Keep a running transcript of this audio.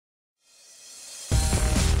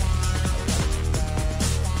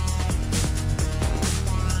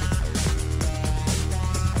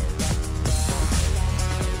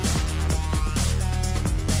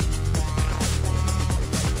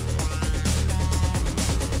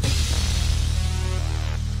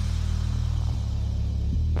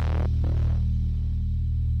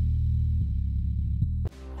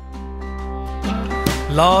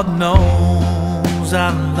Lord knows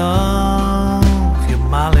I love you,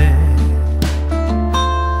 Molly,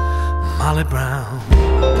 Molly Brown.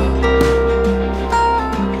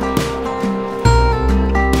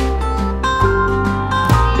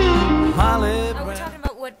 We're talking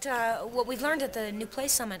about what we've learned at the New Play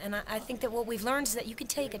Summit, and I think that what we've learned is that you can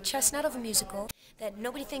take a chestnut of a musical that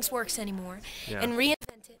nobody thinks works anymore and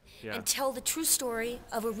reinvent it and tell the true story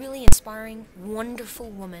of a really inspiring, wonderful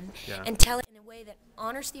woman and tell it in a way that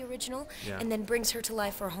honors the original and then brings her to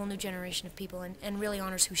life for a whole new generation of people and really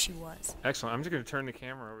honors who she was. Excellent. I'm just going to turn the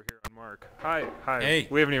camera over here on Marc. Hi. Hi. Hey.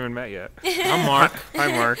 We haven't even met yet. I'm Marc. Hi,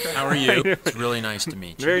 Marc. How are you? It's really nice to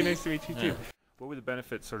meet you. Very nice to meet you, too. What were the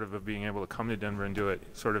benefits sort of being able to come to Denver and do it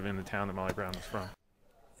sort of in the town that Molly Brown is from?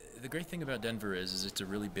 The great thing about Denver is it's a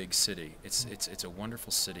really big city. It's a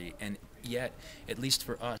wonderful city, and yet, at least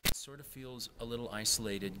for us, it sort of feels a little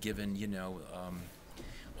isolated given, you know,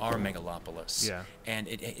 our megalopolis. Yeah. And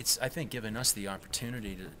it's, I think, given us the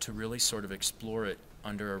opportunity to really sort of explore it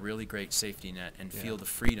under a really great safety net and feel the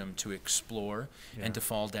freedom to explore and to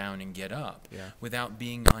fall down and get up without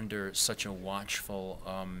being under such a watchful,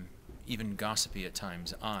 even gossipy at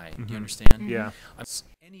times eye. Do you understand? Yeah.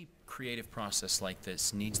 Any creative process like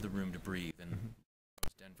this needs the room to breathe, and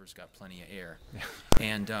Denver's got plenty of air.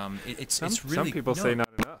 And it's really... Some people say not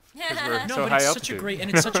enough, because we're no, so but high it's altitude. such a great, and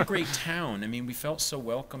it's such a great town. I mean, we felt so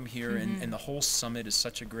welcome here, and the whole summit is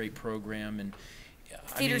such a great program. And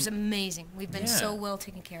Theater's amazing. We've been so well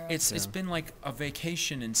taken care of. It's been like a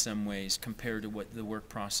vacation in some ways compared to what the work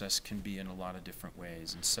process can be in a lot of different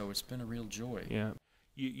ways, and so it's been a real joy. Yeah.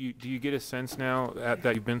 Do you get a sense now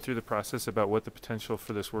that you've been through the process about what the potential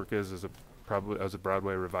for this work is as a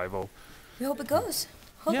Broadway revival? We hope it goes.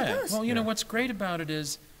 Hope it goes. Well, you know what's great about it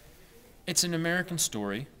is it's an American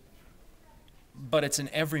story, but it's an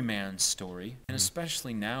everyman's story, and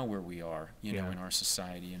especially now where we are, you know, in our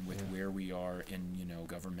society and with where we are in, you know,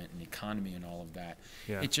 government and economy and all of that.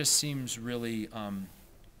 It just seems really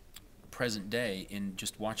present day in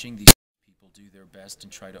just watching these do their best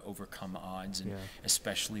and try to overcome odds, and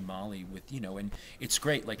especially Molly with, you know, and it's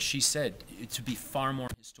great, like she said, to be far more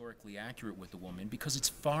historically accurate with the woman because it's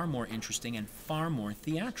far more interesting and far more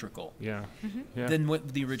theatrical than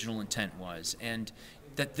what the original intent was, and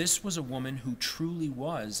that this was a woman who truly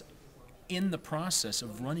was in the process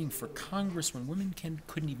of running for Congress when women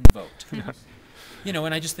couldn't even vote. You know,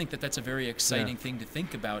 and I just think that that's a very exciting thing to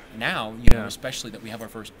think about now, you know, especially that we have our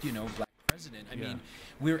first, you know, black president. I mean,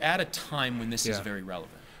 we're at a time when this is very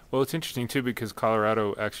relevant. Well, it's interesting, too, because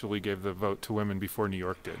Colorado actually gave the vote to women before New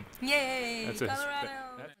York did. Yay, Colorado!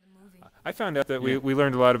 I found out that we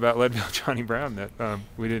learned a lot about Leadville Johnny Brown that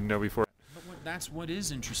we didn't know before. But that's what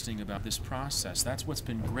is interesting about this process. That's what's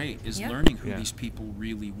been great, is learning who these people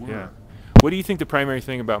really were. Yeah. What do you think the primary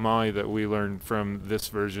thing about Molly that we learned from this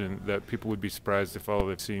version that people would be surprised if all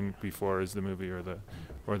they've seen before is the movie or the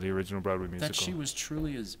original Broadway musical? That she was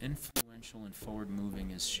truly as influential and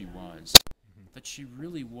forward-moving as she was. That she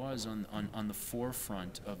really was on the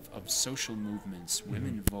forefront of social movements,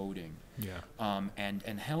 women voting,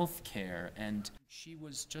 and health care, and she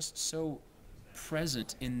was just so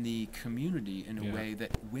present in the community in a way that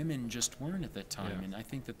women just weren't at that time, and I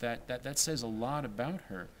think that says a lot about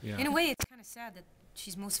her. In a way, it's kind of sad that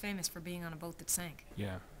she's most famous for being on a boat that sank.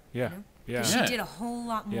 Yeah. You know? She did a whole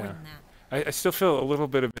lot more than that. I still feel a little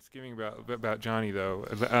bit of misgiving about Johnny,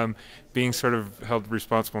 though, being sort of held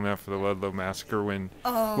responsible now for the Ludlow massacre. When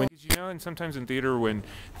you know, and sometimes in theater, when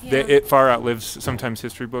it far outlives sometimes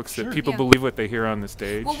history books, that people believe what they hear on the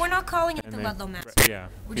stage. Well, we're not calling it the Ludlow massacre.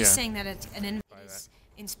 We're just saying that it's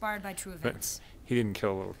inspired by true events. He didn't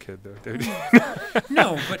kill a little kid, though, did he?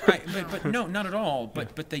 No, but no, not at all.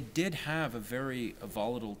 But they did have a very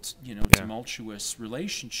volatile, you know, tumultuous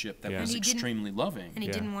relationship that was extremely loving. And he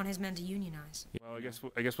didn't want his men to unionize. Well,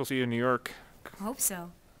 I guess we'll see you in New York. I hope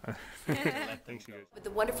so. Thanks, you guys. But the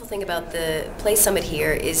wonderful thing about the Play Summit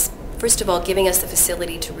here is, first of all, giving us the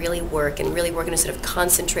facility to really work and really work in a sort of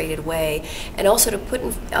concentrated way, and also to put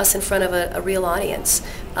us in front of a real audience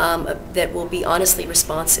that will be honestly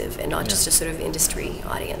responsive and not just a sort of industry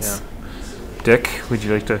audience. Dick, would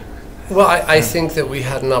you like to? Well, I think that we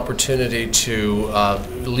had an opportunity to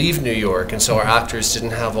leave New York, and so our actors didn't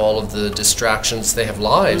have all of the distractions. They have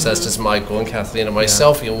lives, as does Michael and Kathleen and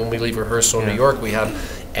myself. You know, when we leave rehearsal in New York, we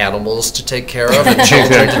have animals to take care of and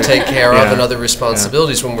children to take care of and other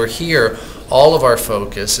responsibilities. When we're here, all of our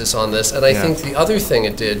focus is on this. And I think the other thing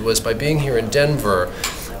it did was, by being here in Denver,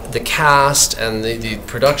 the cast and the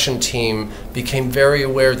production team became very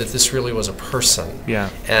aware that this really was a person. Yeah.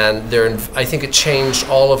 And I think it changed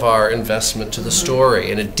all of our investment to the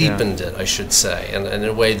story, and it deepened it, I should say. And in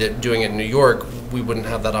a way that doing it in New York, we wouldn't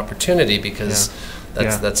have that opportunity because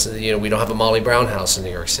that's you know, we don't have a Molly Brown house in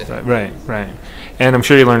New York City. Right. And I'm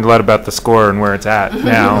sure you learned a lot about the score and where it's at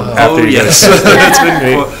now. Oh yes,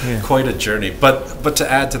 it's been quite a journey. But to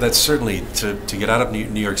add to that, certainly to get out of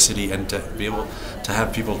New York City and to be able to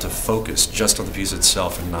have people to focus just on the piece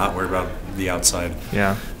itself and not worry about the outside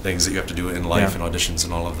things that you have to do in life and auditions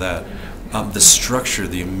and all of that. The structure,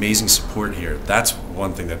 the amazing support here, that's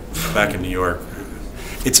one thing that back in New York,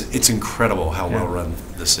 it's incredible how well run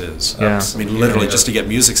this is. I mean, literally, just to get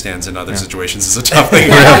music stands in other situations is a tough thing.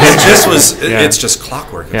 It's just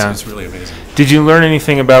clockwork. It's really amazing. Did you learn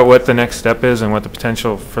anything about what the next step is and what the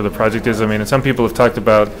potential for the project is? I mean, some people have talked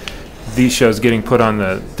about these shows getting put on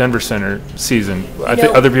the Denver Center season. I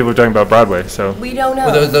think other people are talking about Broadway. So we don't know.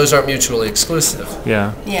 Well, those aren't mutually exclusive.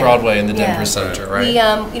 Yeah. Broadway and the Denver Center, right?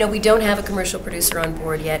 We we don't have a commercial producer on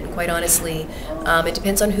board yet, and quite honestly, it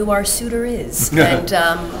depends on who our suitor is, and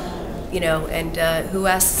who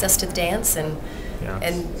asks us to dance, and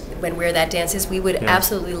where that dance is. We would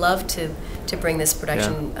absolutely love to bring this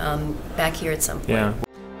production back here at some point.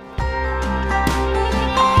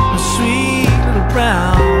 Sweet